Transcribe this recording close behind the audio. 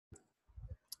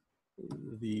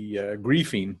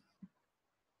griefing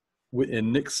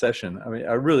in Nick's session. I mean,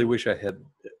 I really wish that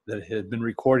it had been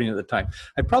recording at the time.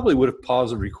 I probably would have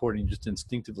paused the recording just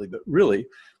instinctively, but really,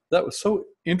 that was so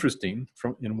interesting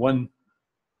in one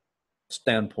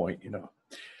standpoint.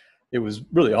 It was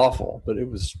really awful, but it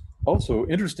was also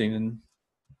interesting, and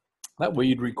that way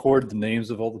you'd record the names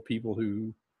of all the people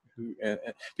who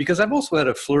because I've also had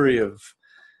a flurry of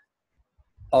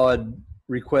odd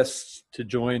requests to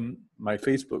join my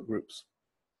Facebook groups,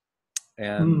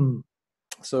 and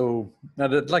so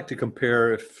I'd like to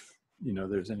compare if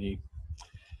there's any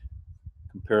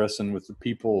comparison with the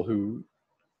people who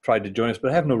tried to join us,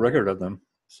 but I have no record of them,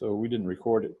 so we didn't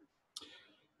record it.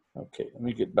 Okay, let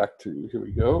me get back to, here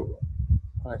we go.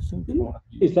 I think.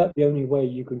 Is that the only way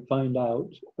you can find out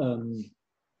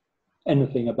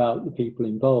anything about the people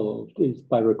involved, is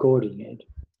by recording it?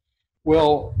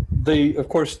 Well, they, of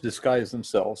course, disguise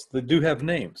themselves. They do have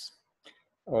names,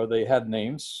 or they had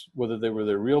names, whether they were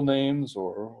their real names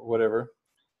or whatever.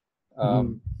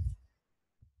 Okay,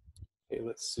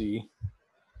 let's see.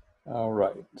 All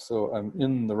right, so I'm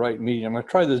in the right meeting. I'm going to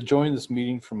try to join this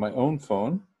meeting from my own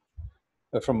phone,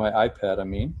 from my iPad, I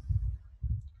mean.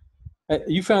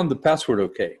 You found the password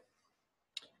okay?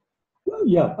 Well,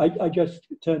 yeah, I just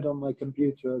turned on my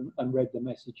computer and read the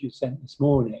message you sent this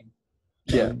morning.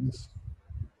 Yeah.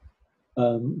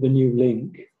 The new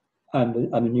link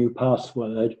and a new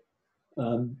password.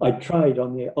 I tried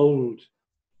on the old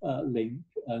link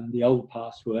and the old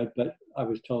password, but I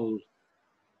was told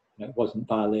it wasn't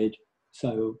valid,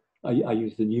 so I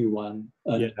used the new one.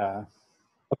 And yeah.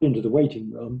 Up into the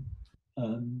waiting room.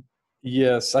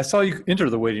 Yes, I saw you enter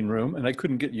the waiting room, and I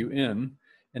couldn't get you in.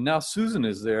 And now Susan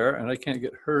is there, and I can't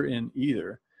get her in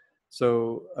either.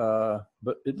 So,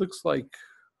 but it looks like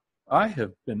I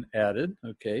have been added.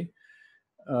 Okay,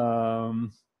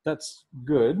 that's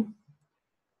good.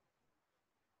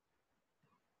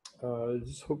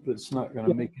 Just hope that it's not going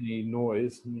to make any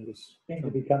noise. Seem to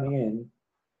be coming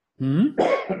in.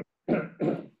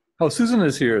 Oh, Susan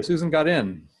is here. Susan got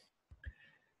in.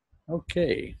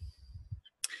 Okay.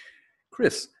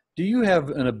 Chris, do you have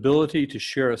an ability to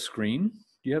share a screen?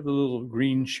 Do you have the little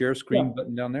green share screen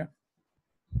button down there?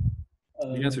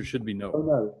 The answer should be no. Oh,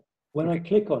 no. When I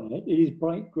click on it, it is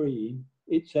bright green.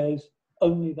 It says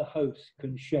only the host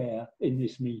can share in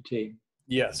this meeting.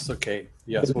 Yes, okay.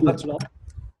 Yes. Well, that's,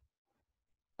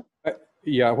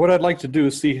 yeah, what I'd like to do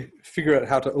is figure out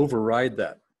how to override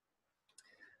that.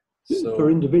 So, for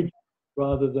individuals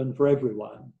rather than for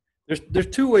everyone. There's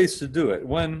two ways to do it.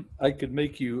 One, I could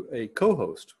make you a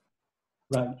co-host.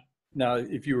 Right. Now,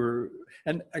 if you were,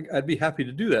 and I'd be happy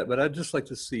to do that, but I'd just like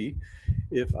to see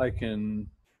if I can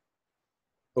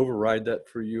override that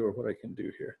for you or what I can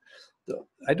do here.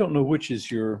 I don't know which is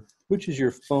your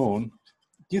phone.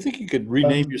 Do you think you could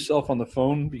rename yourself on the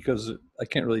phone, because I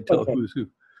can't really tell who's who?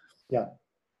 Yeah.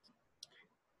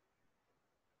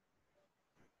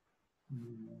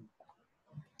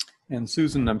 And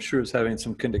Susan, I'm sure, is having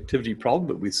some connectivity problem,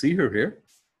 but we see her here.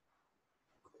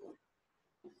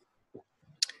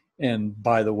 And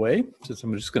by the way, since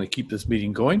I'm just going to keep this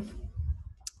meeting going,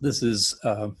 this is,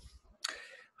 I'm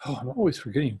always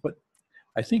forgetting what,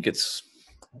 I think it's,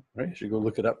 right, I should go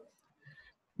look it up.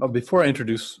 But before I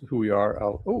introduce who we are,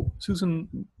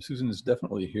 Susan is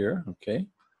definitely here, okay.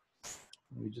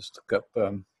 Let me just look up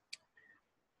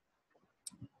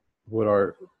what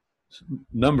our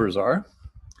numbers are.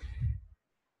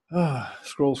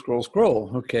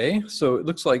 Scroll. Okay, so it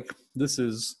looks like this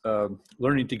is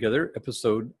Learning Together,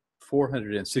 episode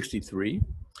 463,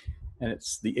 and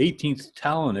it's the 18th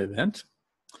Talent event,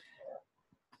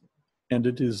 and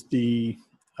it is the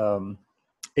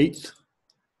 8th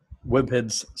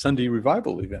Webheads Sunday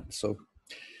Revival event. So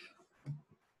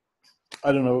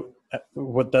I don't know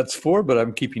what that's for, but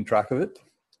I'm keeping track of it.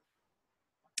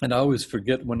 And I always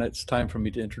forget when it's time for me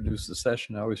to introduce the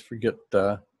session. I always forget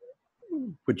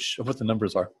what the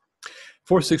numbers are.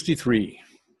 463,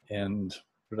 and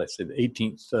what did I say, the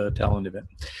 18th Talent event.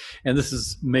 And this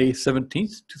is May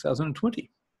 17th, 2020.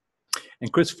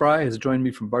 And Chris Fry has joined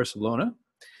me from Barcelona,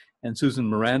 and Susan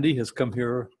Marandi has come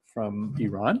here from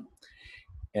Iran.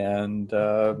 And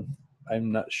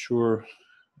I'm not sure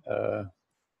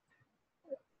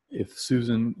if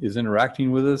Susan is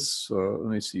interacting with us. So let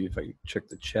me see if I can check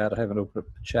the chat. I haven't opened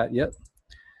up the chat yet.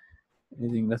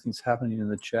 Nothing's happening in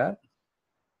the chat.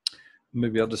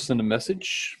 Maybe I'll just send a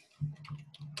message.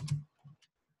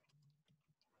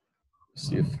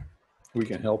 See if we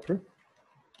can help her.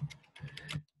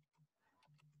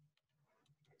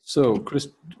 So, Chris,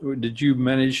 did you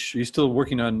manage? Are you still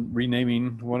working on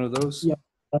renaming one of those? Yeah.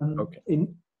 Okay.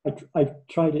 I've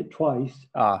tried it twice,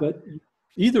 but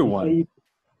Either one.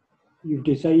 You've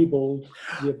disabled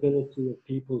the ability of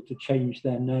people to change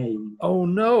their name. Oh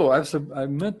no, I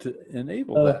meant to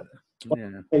enable that.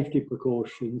 Yeah. Safety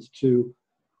precautions to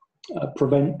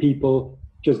prevent people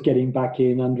just getting back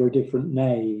in under a different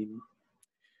name.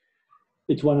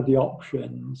 It's one of the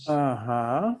options.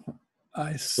 I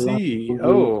see.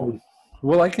 Oh,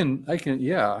 well, I can,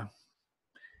 yeah.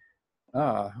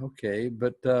 Okay,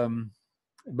 but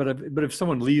if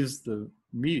someone leaves the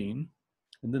meeting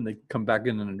and then they come back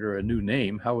in under a new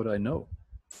name, how would I know?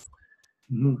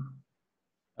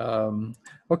 Mm-hmm.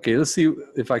 Okay, let's see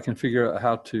if I can figure out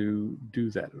how to do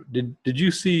that. Did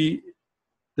you see?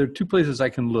 There are two places I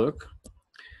can look.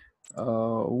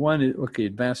 One is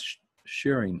advanced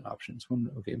sharing options.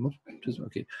 Okay.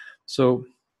 So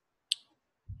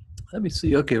let me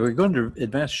see. Okay, we're going to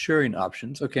advanced sharing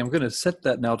options. Okay, I'm going to set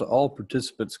that now to all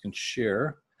participants can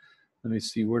share. Let me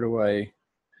see. Where do I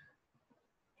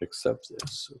accept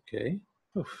this? Okay.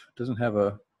 Oof, doesn't have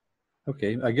a.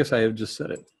 Okay, I guess I have just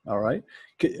set it. All right.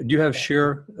 Do you have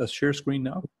a share screen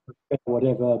now?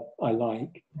 Whatever I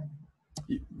like.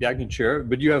 Yeah, I can share,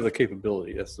 but you have the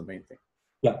capability. That's the main thing.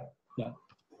 Yeah.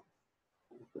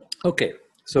 Okay,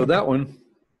 so that one,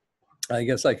 I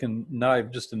guess now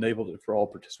I've just enabled it for all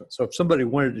participants. So if somebody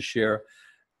wanted to share,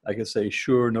 I could say,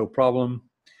 sure, no problem,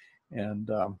 and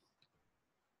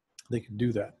they can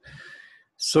do that.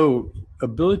 So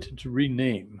ability to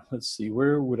rename, let's see,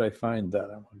 where would I find that,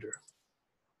 I wonder?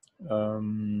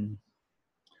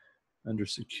 Under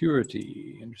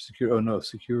security, oh no,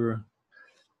 secure.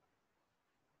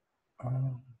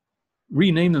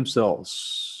 Rename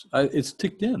themselves. It's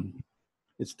ticked in.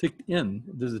 It's ticked in.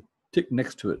 There's a tick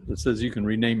next to it that says you can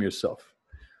rename yourself.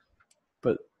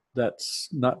 But that's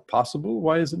not possible.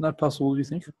 Why is it not possible, do you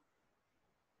think?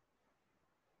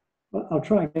 Well, I'll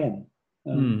try again.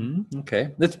 Okay.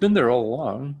 It's been there all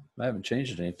along. I haven't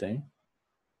changed anything.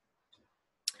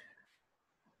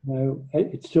 No,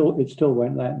 it still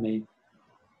won't let me.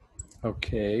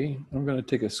 Okay. I'm going to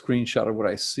take a screenshot of what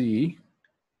I see.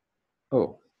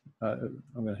 Oh, I'm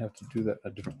going to have to do that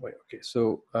a different way. Okay.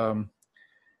 So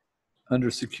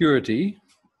under security,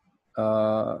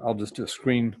 I'll just do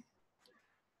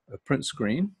a print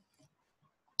screen.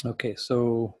 Okay.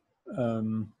 So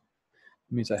it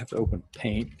means I have to open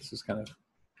Paint. This is kind of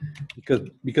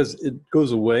because it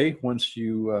goes away once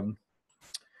you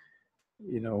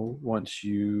once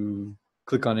you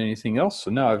click on anything else.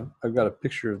 So now I've got a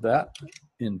picture of that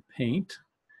in Paint,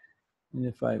 and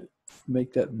if I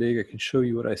make that big, I can show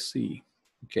you what I see.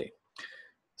 Okay,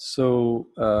 so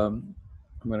I'm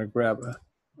going to grab a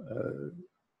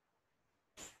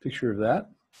picture of that.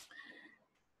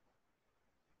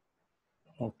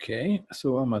 Okay,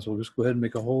 so I might as well just go ahead and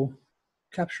make a whole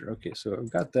capture. Okay, so I've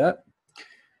got that.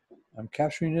 I'm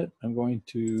capturing it. I'm going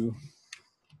to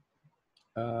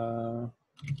okay,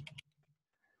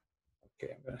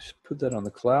 I'm going to put that on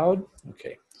the cloud.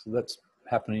 Okay, so that's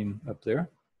happening up there.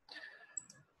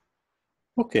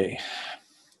 Okay,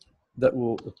 that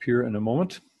will appear in a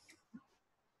moment.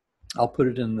 I'll put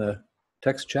it in the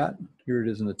text chat. Here it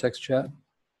is in the text chat.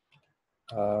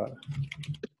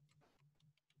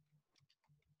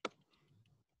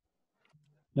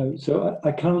 No, so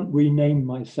I can't rename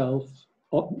myself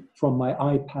from my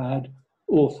iPad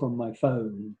or from my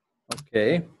phone.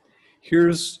 Okay,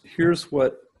 here's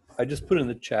what I just put in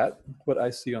the chat, what I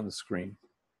see on the screen.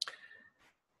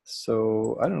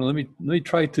 So I don't know, let me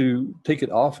try to take it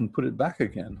off and put it back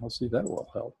again. I'll see if that will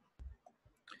help.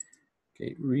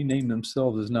 Okay, rename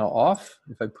themselves is now off.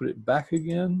 If I put it back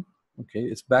again, okay,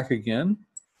 it's back again.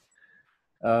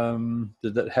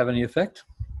 Did that have any effect?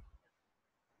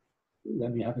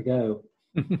 Let me have a go.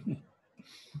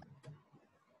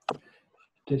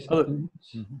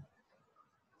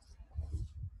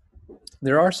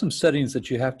 There are some settings that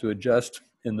you have to adjust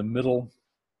in the middle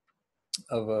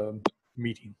of a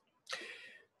meeting.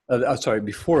 Sorry,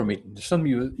 before a meeting. There's some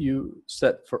you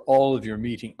set for all of your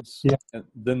meetings. Yeah. And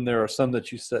then there are some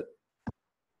that you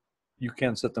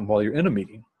can set them while you're in a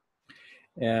meeting.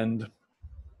 And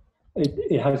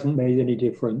it hasn't made any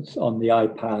difference on the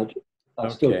iPad. I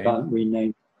still can't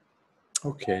rename.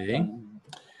 Okay.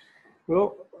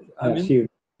 Well, I'm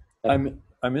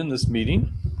in this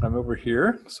meeting. I'm over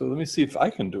here. So let me see if I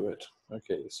can do it.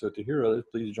 Okay. So to hear others,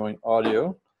 please join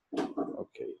audio.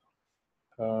 Okay.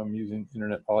 Using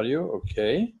internet audio.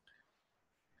 Okay.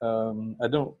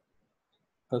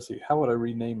 Let's see. How would I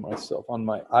rename myself on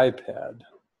my iPad?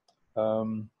 Are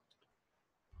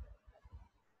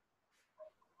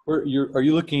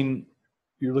you looking?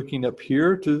 You're looking up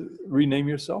here to rename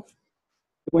yourself?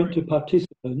 I went to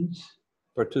participants.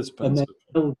 and Participants. then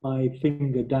held my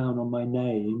finger down on my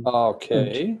name.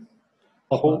 Okay.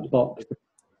 Pop-up box.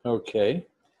 Okay.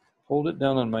 Hold it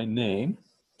down on my name.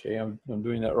 Okay, I'm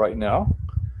doing that right now.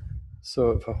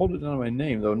 So if I hold it down on my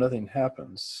name, though, nothing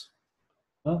happens.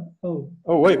 Oh,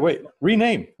 wait.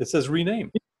 Rename. It says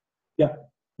rename. yeah.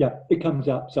 It comes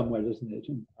up somewhere, doesn't it?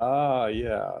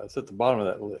 Yeah. It's at the bottom of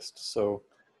that list. So,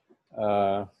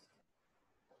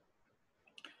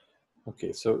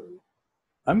 okay. So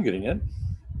I'm getting it.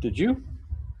 Did you?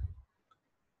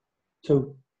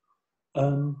 So,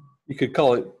 You could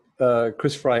call it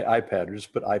Chris Fry iPad, or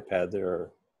just put iPad there,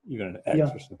 or even an X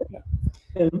or something.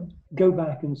 Yeah. Go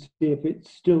back and see if it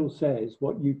still says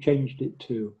what you changed it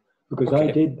to, because Okay.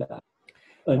 I did that,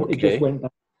 and it just went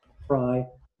back to Fry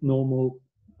normal.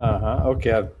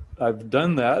 Okay, I've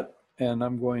done that, and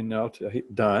I'm going now to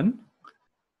hit done,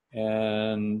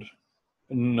 and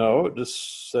no, it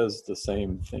just says the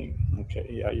same thing. Okay,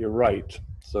 yeah, you're right.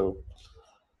 So,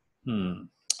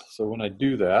 so when I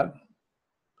do that,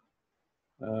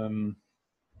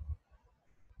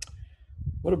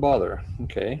 what a bother.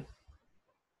 Okay,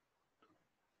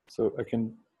 so I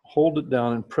can hold it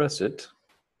down and press it,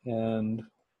 and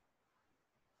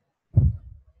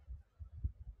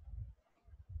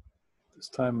this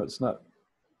time it's not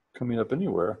coming up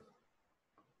anywhere.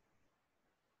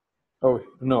 Oh,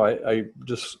 no, I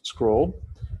just scrolled.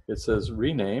 It says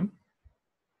rename.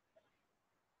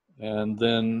 And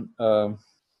then I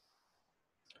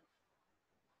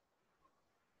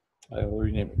will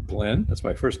rename it Glenn. That's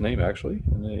my first name, actually.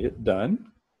 And then I hit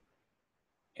done.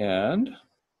 And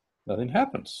nothing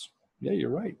happens. Yeah,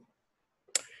 you're right.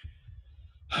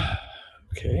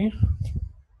 Okay.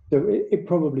 So it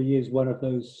probably is one of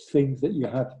those things that you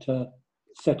have to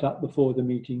set up before the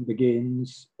meeting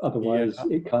begins. Otherwise,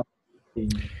 it can't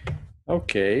begin.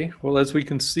 Okay. Well, as we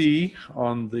can see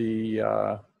on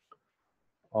the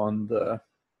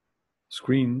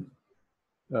screen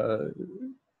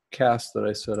cast that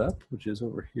I set up, which is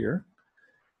over here.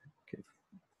 Okay,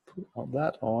 put all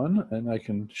that on, and I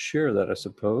can share that, I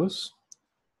suppose.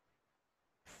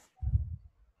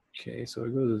 Okay, so I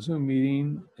go to the Zoom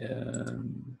meeting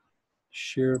and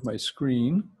share my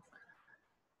screen.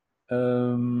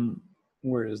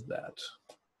 Where is that?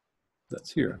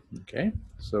 That's here. Okay,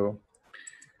 so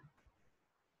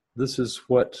this is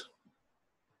what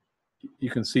you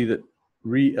can see that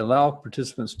allow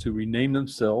participants to rename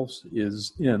themselves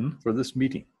is in for this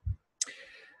meeting.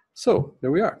 So there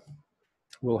we are.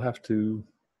 We'll have to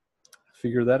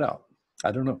figure that out.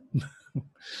 I don't know.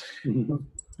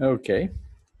 Okay,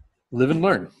 live and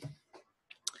learn.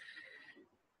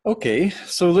 Okay,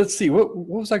 so let's see. What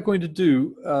was I going to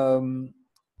do? Do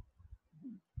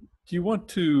you want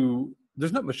to?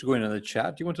 There's not much going on in the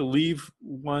chat. Do you want to leave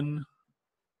one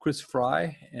Chris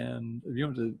Fry, and if you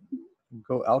want to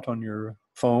go out on your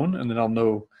phone, and then I'll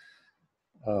know.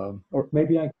 Or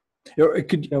maybe I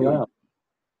could go out.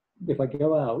 If I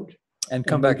go out and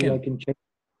come back in, I can check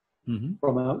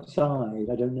from outside.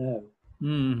 I don't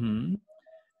know.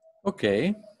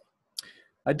 Okay.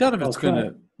 I doubt if it's going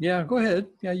to. Yeah, go ahead.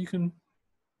 Yeah, you can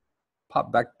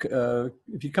pop back.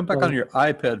 If you come back on your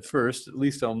iPad first, at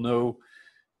least I'll know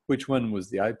which one was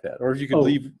the iPad. Or if you could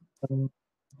leave.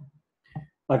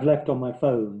 I've left on my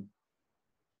phone.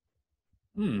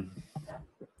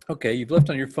 Okay, you've left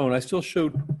on your phone. I still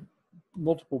showed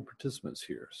multiple participants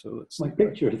here. So let's see. My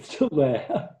picture is still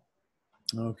there.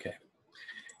 Okay.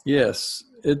 Yes,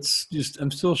 it's just, I'm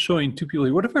still showing two people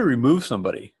here. What if I remove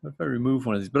somebody? What if I remove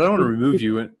one of these? But I don't want to remove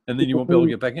you, and then you won't be able to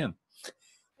get back in.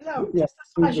 Hello, just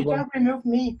as long as you don't remove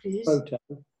me, please. Photo.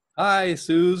 Hi,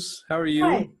 Suze. How are you?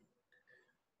 Hi.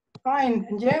 Fine,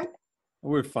 and you?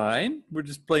 We're fine. We're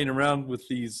just playing around with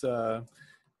these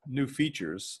new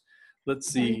features. Let's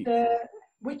see. And,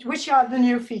 which are the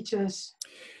new features?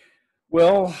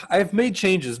 Well, I've made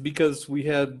changes because we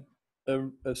had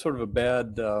a sort of a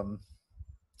bad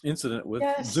incident with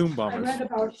Zoom bombers. I read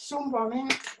about Zoom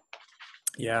bombing.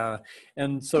 Yeah,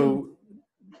 and so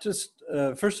just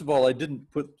first of all, I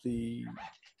didn't put the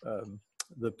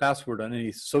password on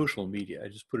any social media. I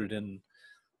just put it in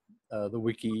the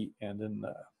wiki and in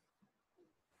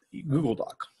Google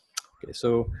Doc. Okay,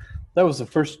 so that was the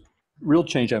first real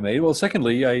change I made. Well,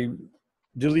 secondly, I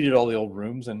deleted all the old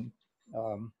rooms and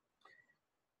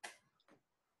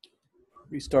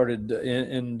restarted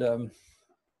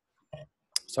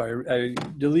sorry, I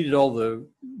deleted all the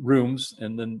rooms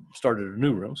and then started a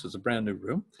new room. So it's a brand new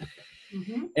room.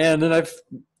 And then I've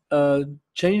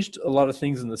changed a lot of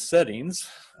things in the settings.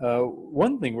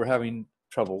 One thing we're having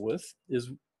trouble with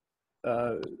is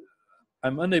I'm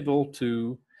unable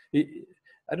to,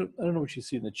 I don't know what you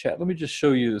see in the chat. Let me just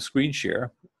show you the screen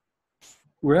share.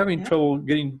 we're having trouble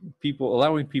getting people,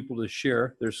 allowing people to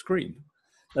share their screen.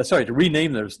 Sorry, to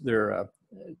rename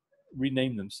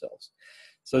rename themselves.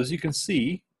 So as you can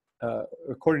see,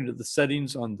 according to the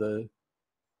settings on the...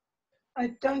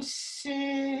 I don't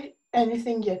see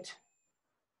anything yet.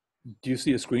 Do you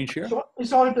see a screen share?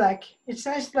 It's all black. It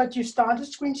says that you started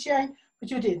screen sharing, but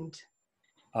you didn't.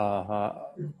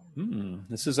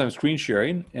 This says I'm screen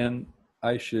sharing, and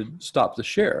I should stop the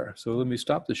share. So let me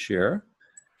stop the share.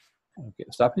 Okay,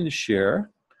 stopping the share.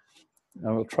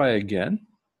 I will try again.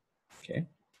 Okay.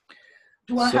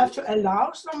 Do I have to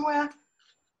allow somewhere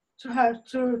to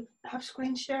have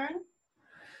screen sharing?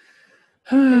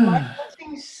 In my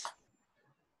settings?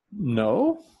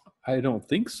 No, I don't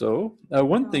think so.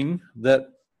 One thing that,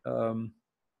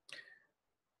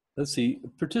 let's see,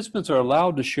 participants are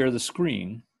allowed to share the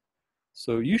screen.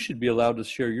 So you should be allowed to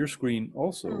share your screen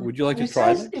also. Would you like to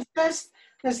try that?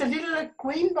 There's a little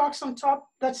green box on top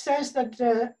that says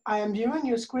that I am viewing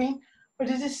your screen, but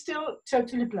it is still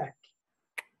totally black.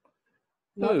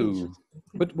 Oh,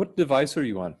 but what device are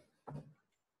you on?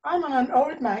 I'm on an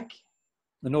old Mac.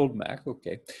 An old Mac,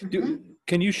 okay.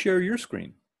 Can you share your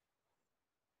screen?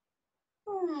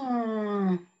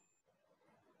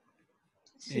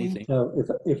 Anything? So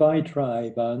if I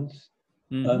try, Vance,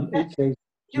 it says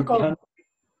you can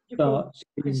start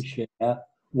screen share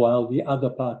while the other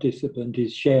participant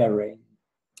is sharing.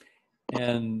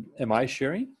 And am I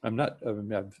sharing? I'm not.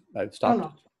 I've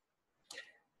stopped.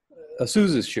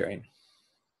 Suze is sharing.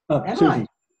 Susan.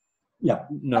 Yeah.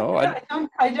 No,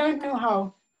 I don't know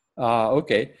how.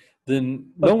 Okay.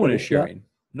 Then no one is sharing.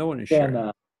 No one is sharing.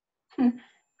 Now.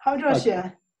 How do I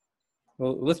share?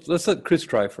 Well, let's let Chris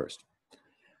try first.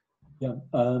 Yeah.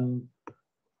 I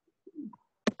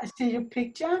see your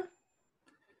picture.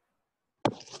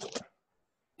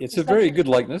 It's a very good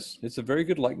likeness. It's a very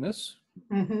good likeness.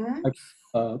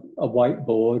 A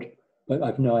whiteboard, but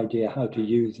I've no idea how to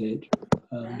use it.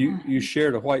 You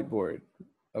shared a whiteboard.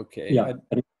 Okay. Yeah.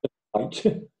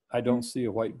 I don't see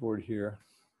a whiteboard here.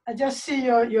 I just see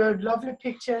your lovely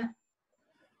picture.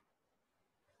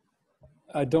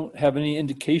 I don't have any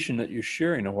indication that you're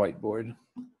sharing a whiteboard.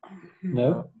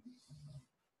 No.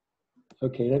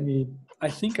 Okay, let me... I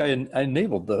think I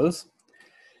enabled those.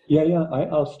 Yeah,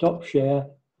 I'll stop share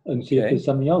and see if there's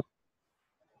something else.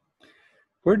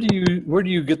 Where do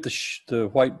you get the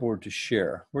whiteboard to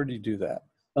share? Where do you do that?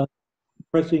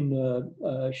 Pressing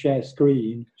the share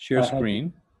screen. Share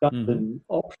screen.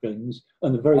 Options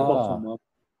and the very bottom one.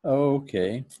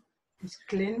 Okay. Is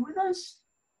Glenn with us?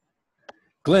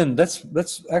 Glenn, that's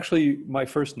actually my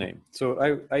first name. So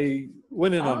I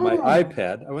went in on my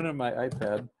iPad. I went on my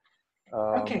iPad.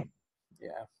 Okay.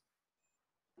 Yeah.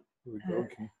 Here we go.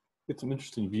 Can get some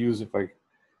interesting views if I'm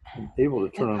able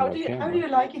to turn on my camera. How do you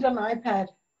like it on iPad?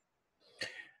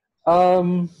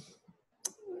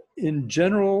 In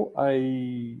general,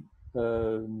 I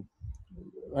mean,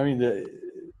 the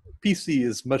PC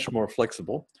is much more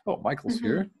flexible. Oh, Michael's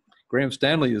here. Graham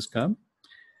Stanley has come.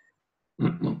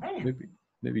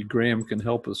 Maybe Graham can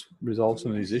help us resolve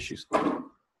some of these issues.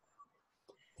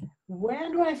 Where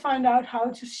do I find out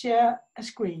how to share a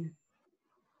screen?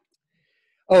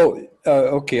 Oh,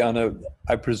 okay.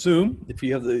 I presume if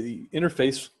you have the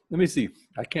interface. Let me see.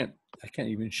 I can't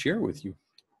even share with you.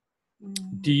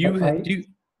 Do you?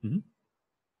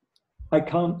 I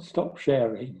can't stop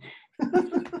sharing.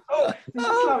 Oh, this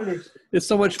is lovely. It's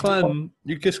so much fun.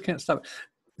 You just can't stop.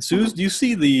 Suze, do you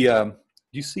see the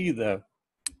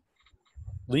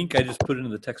link I just put into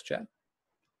the text chat?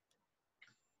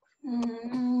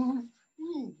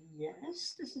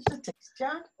 Yes, this is a text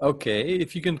chat. Okay,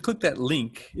 if you can click that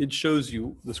link, it shows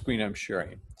you the screen I'm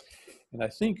sharing. And I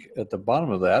think at the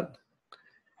bottom of that,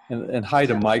 and hi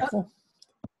to Michael,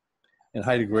 and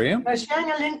hi to Graham. I'm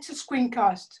sharing a link to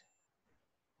Screencast.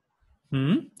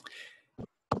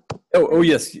 Oh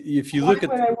yes, if you look at...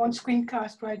 where I want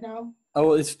Screencast right now.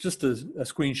 Oh, it's just a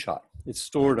screenshot. It's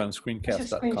stored on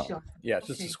screencast.com. Yeah, it's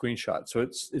just a screenshot. So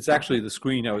it's actually the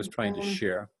screen I was trying to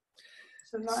share.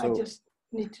 So now I just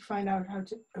need to find out how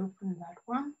to open that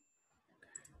one.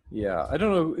 Yeah, I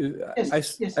don't know.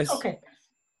 Yes, okay.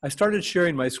 I started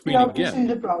sharing my screen again. It's in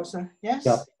the browser, yes?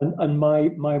 Yeah, and my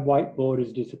whiteboard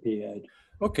has disappeared.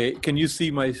 Okay, can you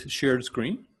see my shared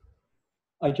screen?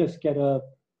 I just get a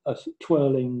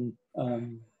twirling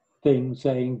thing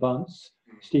saying Vance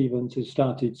Stevens has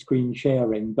started screen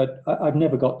sharing, but I've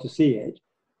never got to see it.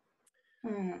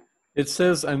 It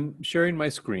says I'm sharing my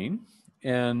screen,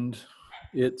 and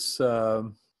it's,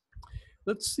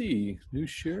 let's see, new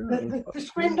share. The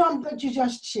screen dump that you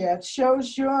just shared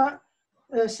shows your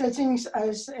settings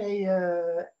as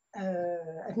a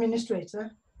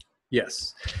administrator.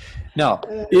 Yes. Now,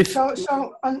 so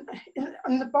on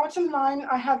the bottom line,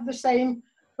 I have the same,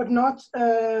 but not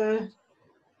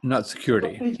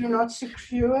security. We do not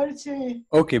security.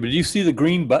 Okay, but do you see the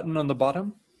green button on the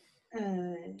bottom?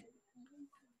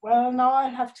 Well, now I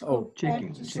have to go checking,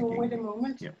 back to Zoom. Wait a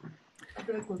moment. Yep. I'm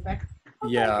going to go back.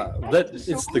 Okay, Yeah,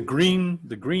 it's the green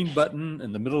button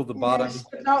in the middle of the bottom. Yes,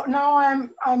 now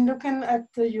I'm looking at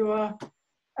your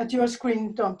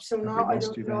screen dump. So now I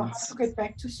don't know how to get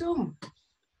back to Zoom.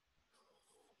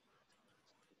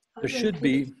 There should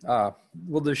be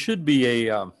there should be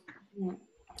a on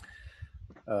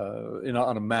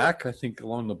a Mac, I think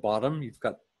along the bottom you've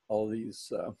got all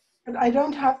these. But I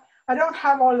don't have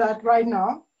all that right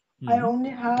now. I only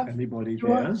have anybody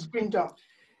your there? screen dump.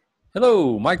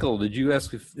 Hello, Michael. Did you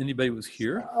ask if anybody was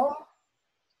here? So,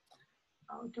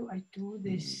 how do I do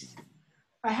this?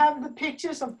 I have the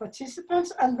pictures of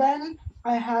participants, and then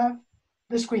I have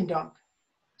the screen dump.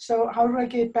 So how do I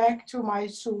get back to my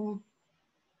Zoom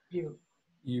view?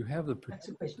 You have the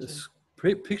pictures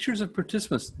of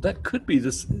participants. That could be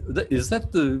this.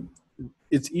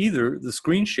 It's either the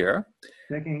screen share.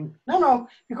 Checking. No,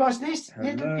 because these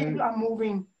little people are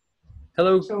moving.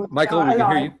 Hello, so Michael. We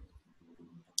can hear you.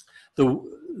 The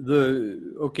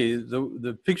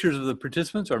pictures of the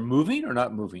participants are moving or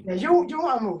not moving? Yeah, you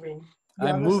are moving.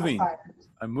 I'm moving.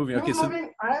 I'm moving. Okay,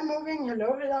 I'm moving.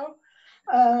 Hello.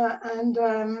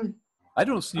 I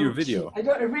don't see your video. I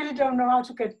really don't know how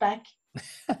to get back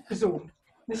to Zoom.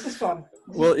 This is fun.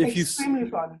 Well, extremely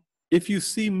fun. If you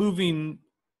see moving.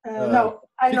 No,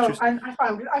 I know. I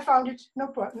found it. No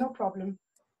problem.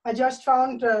 I just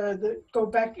found go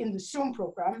back in the Zoom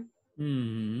program.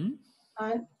 Mm-hmm.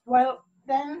 And well,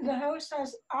 then the host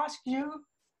has asked you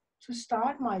to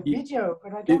start my video,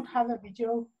 but I don't have a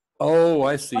video. Oh,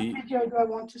 I see. What video do I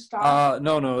want to start?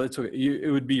 No, it's okay.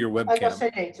 It would be your webcam. I'll just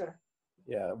say later.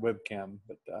 Yeah, webcam,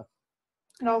 but.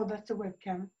 No, that's the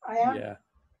webcam. I am. Yeah.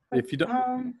 But, if you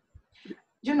don't.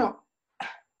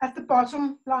 At the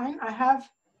bottom line, I have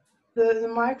the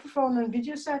microphone and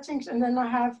video settings, and then I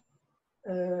have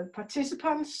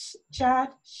participants,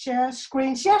 chat, share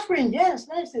screen. Yes,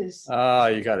 this is.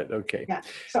 You got it. Okay. Yeah.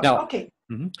 So now, okay.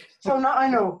 Mm-hmm. So now I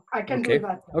know I can do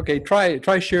that. Okay.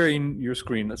 Try sharing your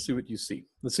screen. Let's see what you see.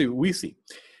 Let's see what we see.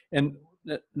 And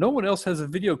no one else has a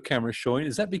video camera showing.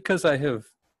 Is that because I have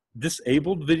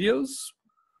disabled videos?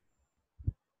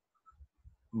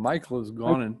 Michael is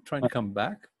gone and trying to come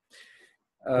back.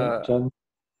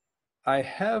 I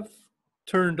have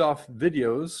turned off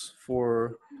videos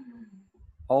for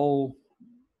all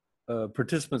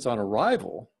participants on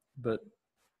arrival,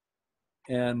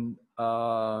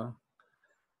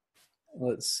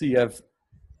 let's see, I've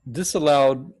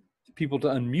disallowed people to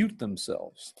unmute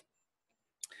themselves.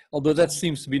 Although that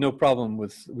seems to be no problem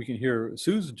we can hear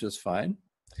Susan just fine.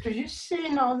 Do you see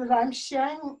now that I'm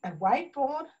sharing a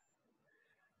whiteboard?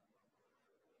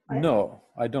 No,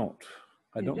 I don't.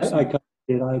 I don't see. I can't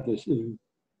get either.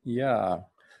 Yeah.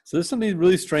 So there's something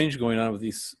really strange going on with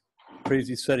these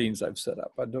crazy settings I've set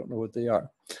up. I don't know what they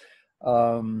are.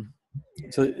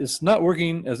 So it's not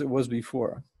working as it was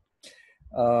before.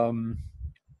 So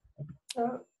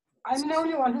I'm the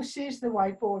only one who sees the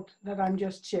whiteboard that I'm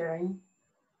just sharing.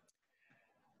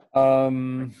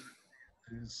 Because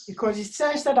it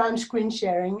says that I'm screen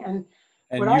sharing, and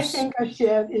what I think I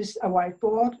shared is a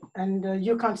whiteboard, and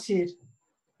you can't see it.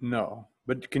 No,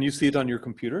 but can you see it on your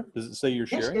computer? Does it say you're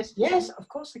sharing? Yes, of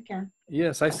course I can.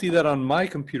 Yes, I see that on my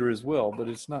computer as well, but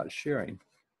it's not sharing.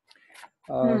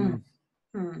 Can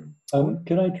I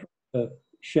try to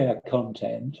share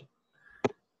content?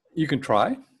 You can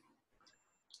try.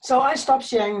 So I stop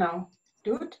sharing now.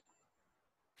 Dude,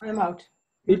 I'm out.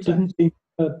 It didn't seem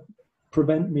to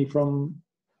prevent me from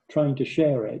trying to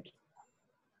share it.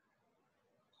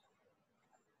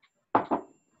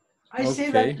 I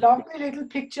see that lovely little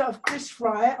picture of Chris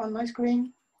Fry on my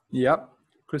screen. Yep.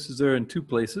 Chris is there in 2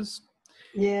 places.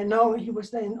 Yeah, no, he was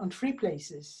there on 3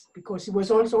 places because he was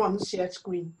also on the shared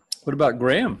screen. What about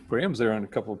Graham? Graham's there in a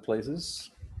couple of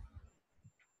places.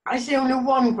 I see only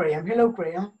one Graham. Hello,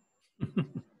 Graham.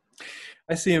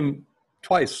 I see him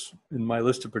twice in my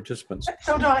list of participants.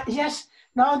 So yes,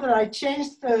 now that I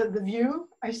changed the view,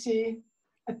 I see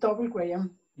a double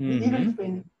Graham, the evil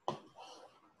twin.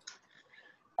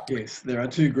 Yes, there are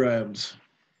 2 Grahams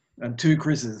and 2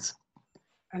 Chris's.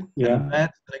 And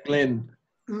Matt and Glenn.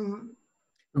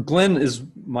 Glenn is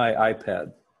my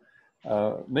iPad.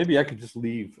 Maybe I could just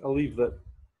leave. I'll leave that.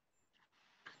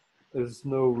 There's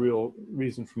no real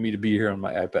reason for me to be here on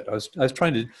my iPad. I was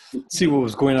trying to see what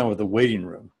was going on with the waiting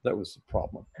room. That was the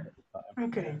problem at the time.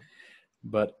 Okay.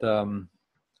 But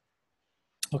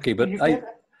okay, but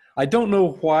I don't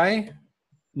know why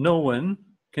no one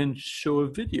can show a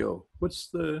video. What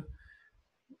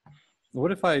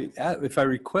if I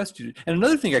request you? And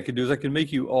another thing I could do is I can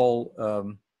make you all,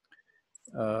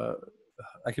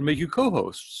 I can make you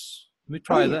co-hosts. Let me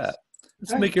try that.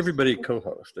 Let's make everybody a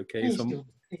co-host, okay? Please so do.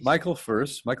 Michael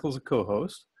first. Michael's a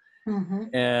co-host. Mm-hmm.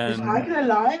 And is Michael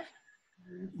alive?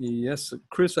 yes,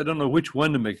 Chris, I don't know which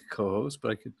one to make a co-host,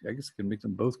 but I guess I can make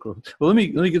them both co-hosts. Well, let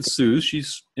me get Suze.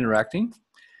 She's interacting.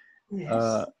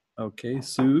 Yes. Okay,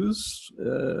 Suze,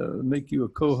 make you a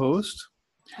co-host.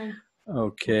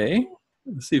 Okay.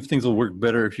 Let's see if things will work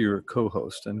better if you're a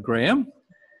co-host. And Graham?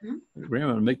 Graham,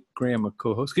 I'm going to make Graham a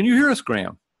co-host. Can you hear us,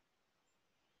 Graham?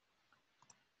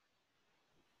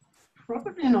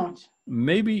 Probably not.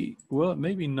 Maybe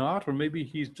not, or maybe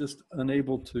he's just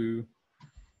unable to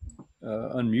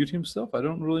unmute himself. I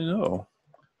don't really know.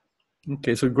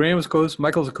 Okay, so Graham is co-host,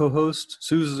 Michael's a co-host,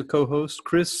 Suze is a co-host,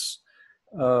 Chris.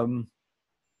 I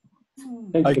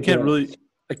can't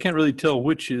really tell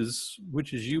which is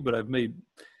you, but I've made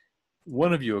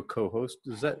one of you a co-host.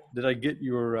 Did I get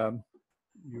your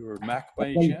Mac by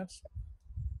any chance?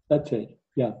 That's it.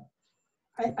 Yeah.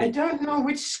 I don't know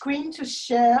which screen to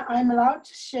share. I'm allowed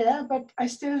to share, but I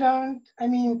still don't. I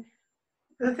mean,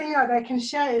 the thing that I can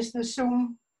share is the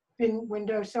Zoom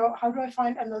window. So how do I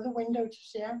find another window to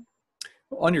share?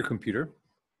 On your computer.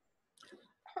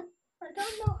 I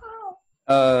don't know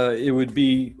how. It would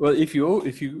be, well, if you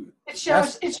it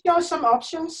shows some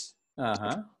options.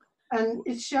 Uh-huh. And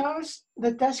it shows the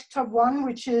desktop one,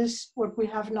 which is what we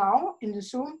have now in the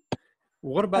Zoom.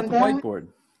 What about the whiteboard?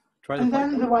 Try the whiteboard.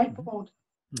 Then the whiteboard.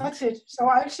 That's it. So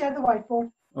I'll share the whiteboard.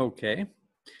 Okay.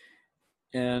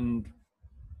 And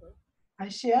I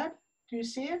shared. Do you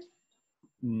see it?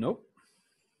 Nope.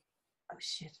 Oh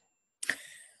shit.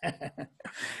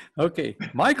 Okay,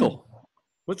 Michael,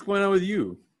 what's going on with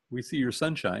you? We see your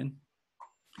sunshine.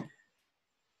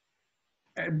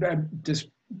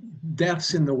 Just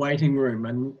Daph's in the waiting room,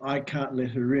 and I can't let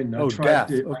her in. Oh, Daph.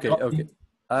 Okay.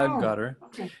 I've got her.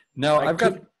 Okay. Now I've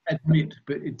got admit,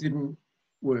 but it didn't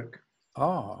work.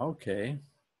 Oh, okay.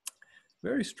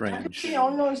 Very strange. Can you see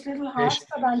all those little hearts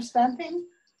that I'm stamping?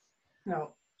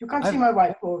 No, you can't see my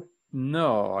whiteboard.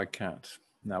 No, I can't.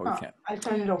 No, we can't. I'll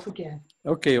turn it off again.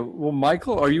 Okay. Well,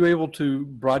 Michael, are you able to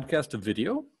broadcast a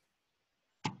video?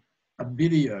 A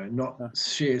video, not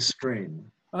share screen.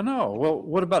 Oh, no. Well,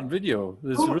 what about video?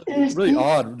 This is really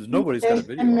odd. Nobody's got a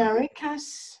video.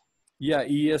 Americas. Yeah,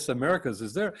 ES Americas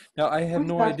is there. Now, I have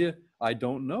no idea. I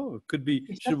don't know. It could be.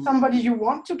 Is that somebody you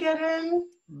want to get in?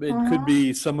 It could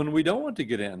be someone we don't want to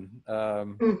get in.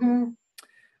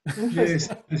 Yes,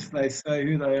 they say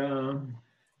who they are.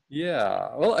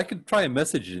 Yeah. Well, I could try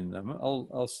messaging them.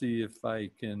 I'll see if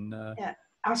I can. Yeah.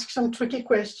 Ask some tricky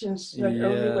questions that only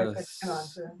Webheads can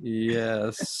answer.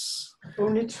 Yes.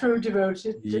 Only true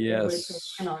devoted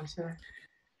Webheads can answer.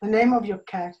 The name of your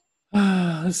cat.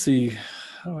 Let's see.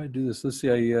 How do I do this? Let's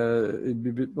see. I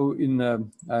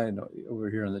know over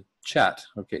here in the chat.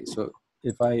 Okay, so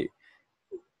if I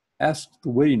ask the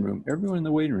waiting room, everyone in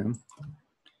the waiting room,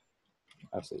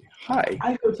 I'll say hi.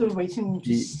 I go to the waiting room.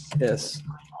 ES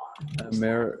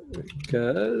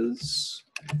Americas,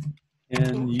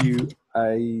 and you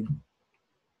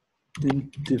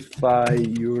identify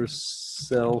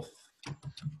yourself,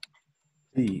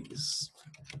 please.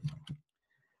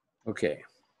 Okay.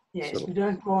 Yes, we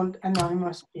don't want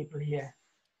anonymous people here.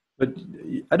 But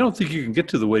I don't think you can get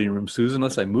to the waiting room, Susan,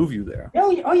 unless I move you there.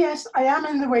 Oh yes, I am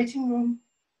in the waiting room.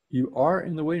 You are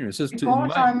in the waiting room. It says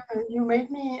you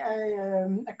made me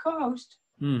a co-host.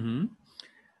 Mm-hmm.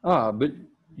 But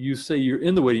you say you're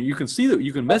in the waiting room. You can see that.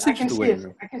 You can message the waiting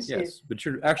room. I can see it. Yes, but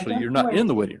you're not in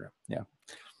the waiting room. Yeah.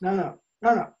 No.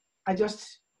 I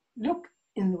just look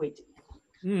in the waiting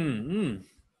room. Mm-hmm.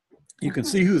 You can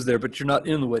see who's there, but you're not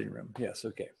in the waiting room. Yes.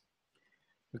 Okay.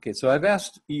 Okay. So I've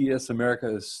asked ES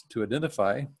Americas to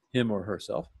identify him or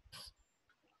herself,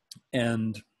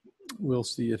 and we'll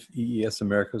see if ES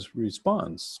Americas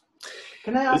responds.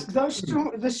 Can I ask the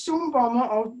Zoom bomber,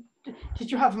 or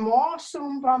did you have more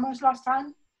Zoom bombers last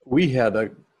time? We had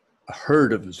a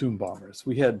herd of Zoom bombers.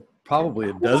 We had probably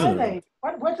a dozen of them.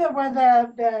 What were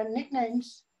their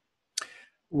nicknames?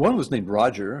 One was named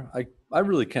Roger. I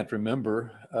really can't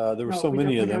remember. There were so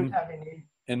many of them. Don't have any.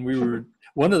 And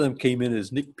one of them came in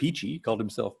as Nick Peachy, called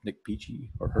himself Nick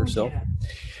Peachy or herself.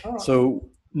 Oh.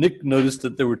 So Nick noticed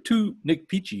that there were two Nick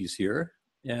Peachies here,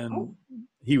 and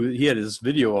he had his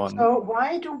video on. So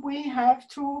why do we have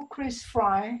two Chris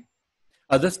Fry?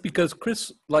 That's because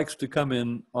Chris likes to come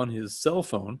in on his cell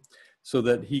phone so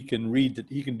that he can read that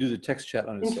he can do the text chat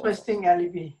on his Interesting cell phone.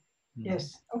 alibi. Mm-hmm.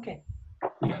 Yes. Okay.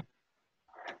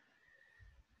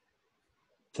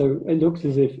 So it looks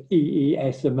as if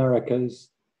EES Americas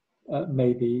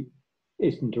maybe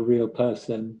isn't a real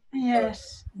person.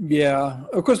 Yes. Yeah,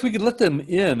 of course we could let them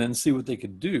in and see what they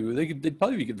could do. They'd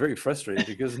probably get very frustrated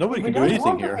because nobody can do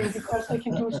anything here. Because they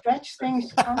can do strange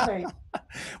things, can't they?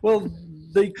 Well,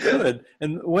 they could,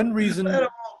 and one reason Let them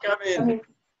all come in. I mean,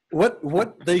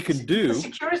 what they can the do,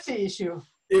 security issue.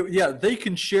 yeah, they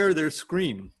can share their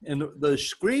screen, and the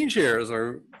screen shares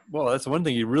are, well, that's one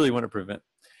thing you really want to prevent.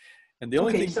 And the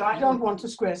only Okay, thing, so I don't want to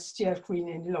share screen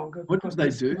any longer. What did they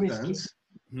because do, it's risky.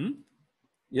 Vance?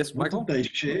 yes, What Michael. did they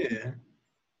share?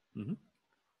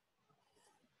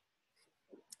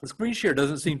 The screen share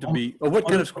doesn't seem to be. Oh,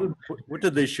 what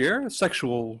did they share?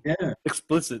 Sexual,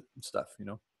 explicit stuff, you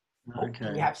know.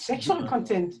 Okay. We have sexual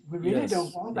content. We really Yes,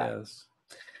 don't want that. yes.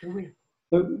 Do we?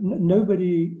 So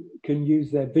nobody can use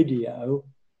their video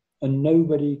and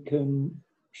nobody can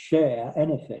share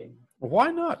anything.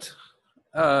 Why not?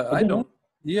 I don't.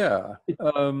 Yeah.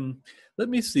 Let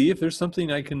me see if there's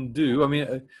something I can do. I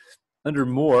mean, under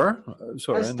more.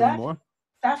 Sorry, under more.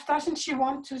 Steph, doesn't she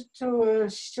want to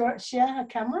share her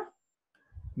camera?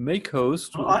 Make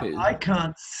host. Well, Okay. I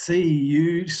can't see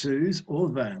you, Suze, or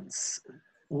Vance,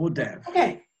 or Dav.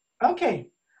 Okay.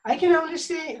 I can only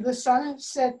see the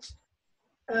sunset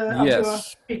of your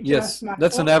picture. Yes,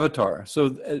 that's an avatar. So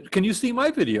can you see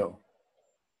my video?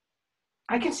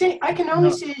 I can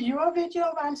only see your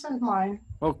video, Vance, and mine.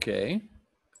 Okay.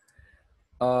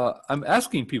 I'm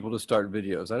asking people to start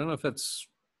videos. I don't know if that's...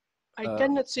 I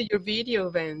cannot see your video,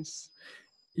 Vance.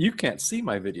 You can't see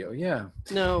my video, yeah.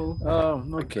 No. Oh,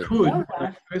 okay. I could when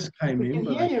I first came in,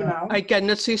 but hear you now. I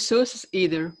cannot see Suze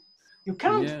either. You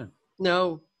can't? Yeah.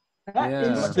 No. That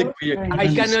Yeah. is I think we so I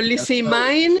can only see ourselves.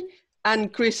 mine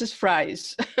and Chris's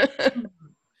fries.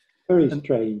 Very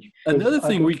strange. Another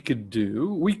thing we could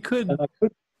do, we could... And I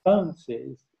could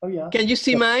Vance's. Oh yeah. Can you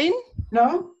see mine?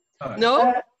 No?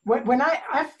 No? When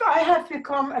I have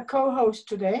become a co-host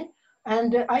today,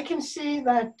 and I can see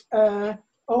that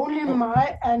only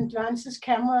my and Vance's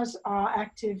cameras are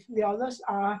active. The others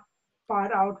are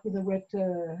fired out with a wet...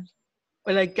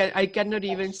 Well, I cannot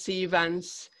even see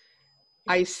Vance.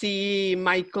 I see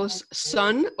Michael's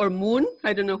sun or moon.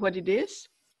 I don't know what it is.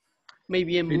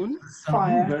 Maybe a moon.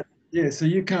 Fire. But, yeah, so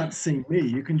you can't see me.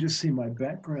 You can just see my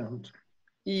background.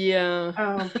 Yeah.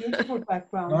 Oh, beautiful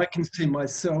background. I can see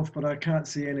myself, but I can't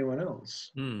see anyone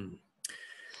else.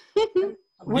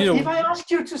 Well, if I ask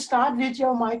you to start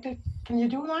video, Michael, can you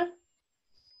do that?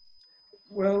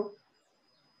 Well,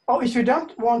 if you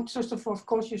don't want to, of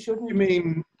course you shouldn't. you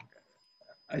mean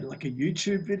like a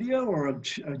YouTube video or a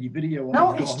video?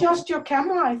 No, it's just your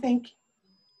camera, I think.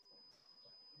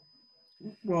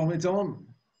 Well, it's on.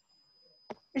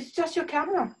 It's just your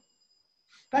camera.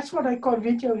 That's what I call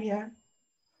video here.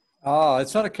 Ah,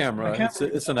 it's not a camera.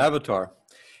 It's an avatar.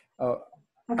 Okay.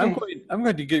 I'm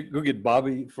going to go get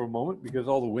Bobby for a moment because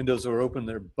all the windows are open.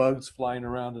 There are bugs flying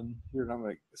around in here, and I'm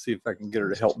going to see if I can get her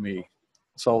to help me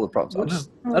solve the problems.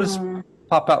 I'll just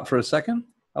pop out for a second.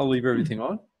 I'll leave everything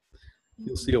on.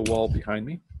 You'll see a wall behind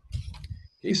me.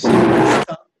 You see my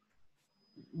son?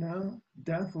 No,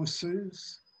 Dav or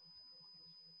Suze?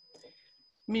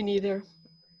 Me neither.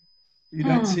 You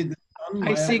don't see the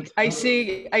sun?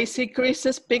 I see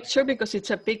Chris's picture because it's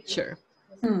a picture.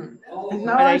 And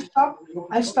now I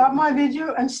stop my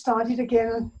video and start it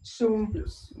again soon.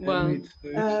 Well,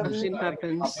 something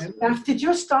happens. Did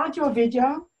you start your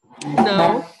video?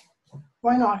 No.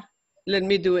 Why not? Let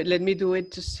me do it. Let me do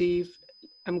it to see if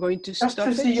I'm going to stop it.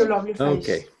 Just to see your lovely face.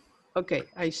 Okay. Okay,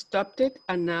 I stopped it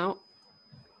and now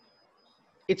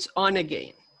it's on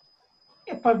again.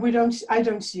 Yeah, but I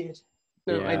don't see it.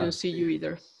 No, I Yeah. don't see you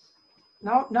either.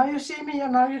 Now you see me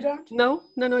and now you don't? No,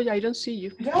 I don't see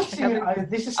you. You don't see me.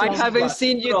 I haven't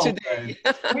seen you today.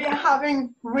 We are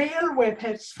having real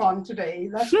Webheads fun today.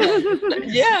 That's good.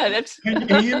 Yeah, that's... Can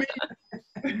you hear me?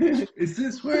 Is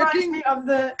this Reminds working? me of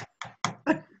the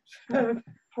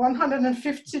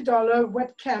 $150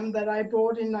 webcam that I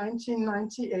bought in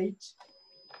 1998,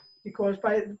 because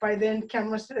by then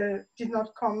cameras did not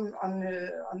come on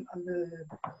the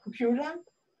computer,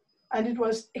 and it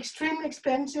was extremely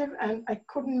expensive, and I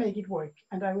couldn't make it work,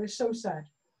 and I was so sad.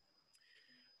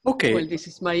 Okay. Well, this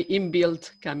is my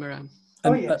inbuilt camera.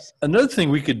 Oh yes. Another thing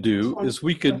we could do is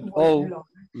we could Doesn't work all any longer.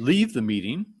 leave the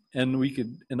meeting,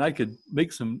 and I could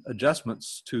make some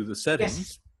adjustments to the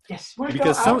settings. Yes, we'll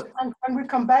Because go out, and when we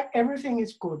come back, everything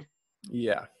is good.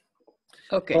 Yeah.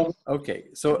 Okay. Okay.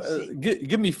 So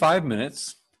give me 5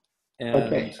 minutes. And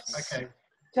Okay. Okay.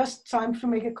 Just time to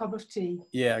make a cup of tea.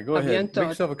 Yeah, go ahead. Make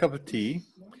yourself a cup of tea.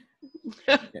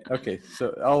 Yeah, okay.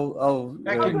 So I'll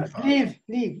Okay.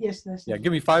 Leave. Yes, yeah,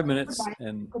 give me 5 minutes Goodbye.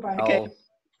 and Goodbye. I'll Okay.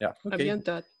 Yeah. À Okay.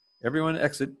 bientôt. Everyone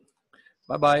exit.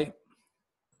 Bye-bye.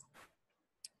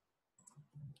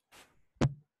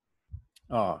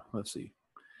 Let's see.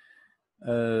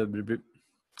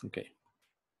 Okay.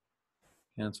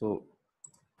 Cancel.